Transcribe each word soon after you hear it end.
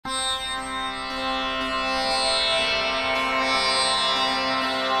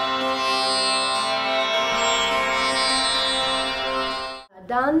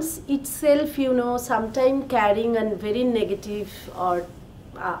dance itself, sometimes carrying a very negative or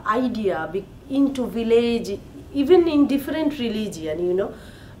idea into village, even in different religion,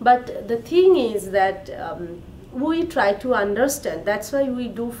 But the thing is that we try to understand. That's why we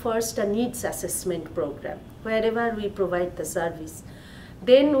do first a needs assessment program wherever we provide the service.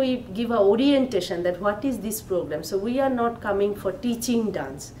 Then we give a orientation that what is this program. So we are not coming for teaching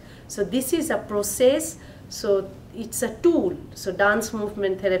dance. So this is a process. So it's a tool. So dance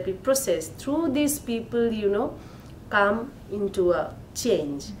movement therapy process. Through these people, come into a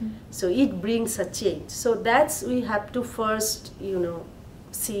change. So it brings a change. So that's we have to first,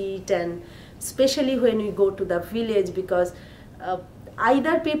 see it, and especially when we go to the village, because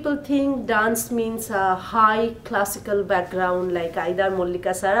either people think dance means a high classical background like either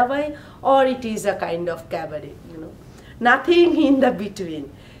Mallika Sarabhai, or it is a kind of cabaret, nothing in the between.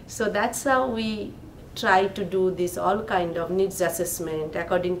 So that's how we try to do this all kind of needs assessment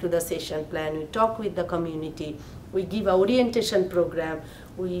according to the session plan. We talk with the community, we give a orientation program,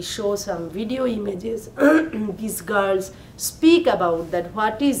 we show some video images. These girls speak about that,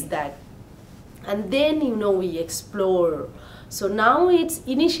 what is that, and then we explore. So now it's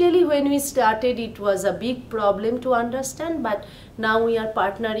initially when we started it was a big problem to understand, but now we are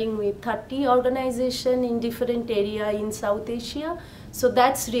partnering with 30 organizations in different area in South Asia. So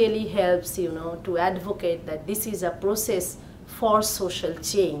that's really helps to advocate that this is a process for social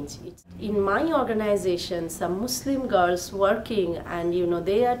change. In my organization, some Muslim girls working, and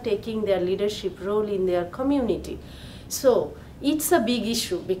they are taking their leadership role in their community. So it's a big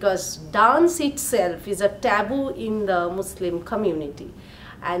issue because dance itself is a taboo in the Muslim community.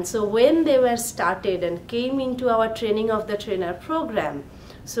 And so when they were started and came into our training of the trainer program,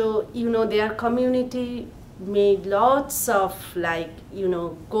 so their community made lots of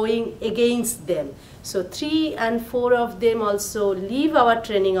going against them. So 3 and 4 of them also leave our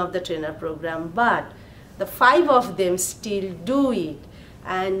training of the trainer program, but the 5 of them still do it,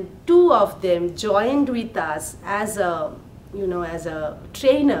 and 2 of them joined with us as a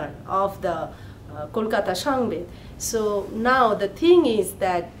trainer of the Kolkata Sanved. So now the thing is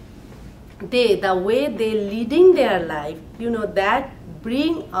that the way they leading their life, that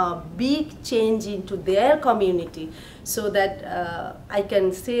bring a big change into their community. So that I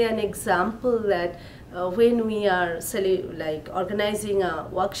can say an example that when we are organizing a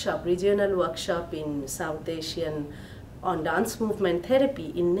workshop, regional workshop in South Asian on dance movement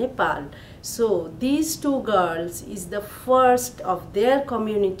therapy in Nepal. So these 2 girls is the first of their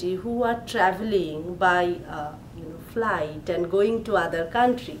community who are traveling by flight and going to other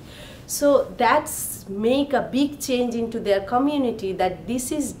country. So that's make a big change into their community, that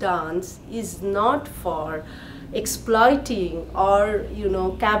this is dance is not for exploiting or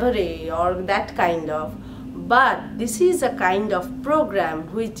cabaret or that kind of, but this is a kind of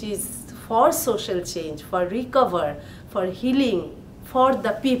program which is for social change, for recover, for healing, for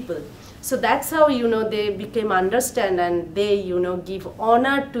the people. So that's how they became understand, and they give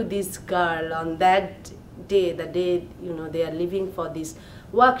honor to this girl on that day, the day they are living for this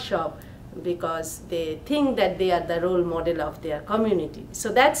workshop, because they think that they are the role model of their community. So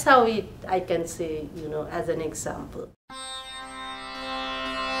that's how I can say as an example.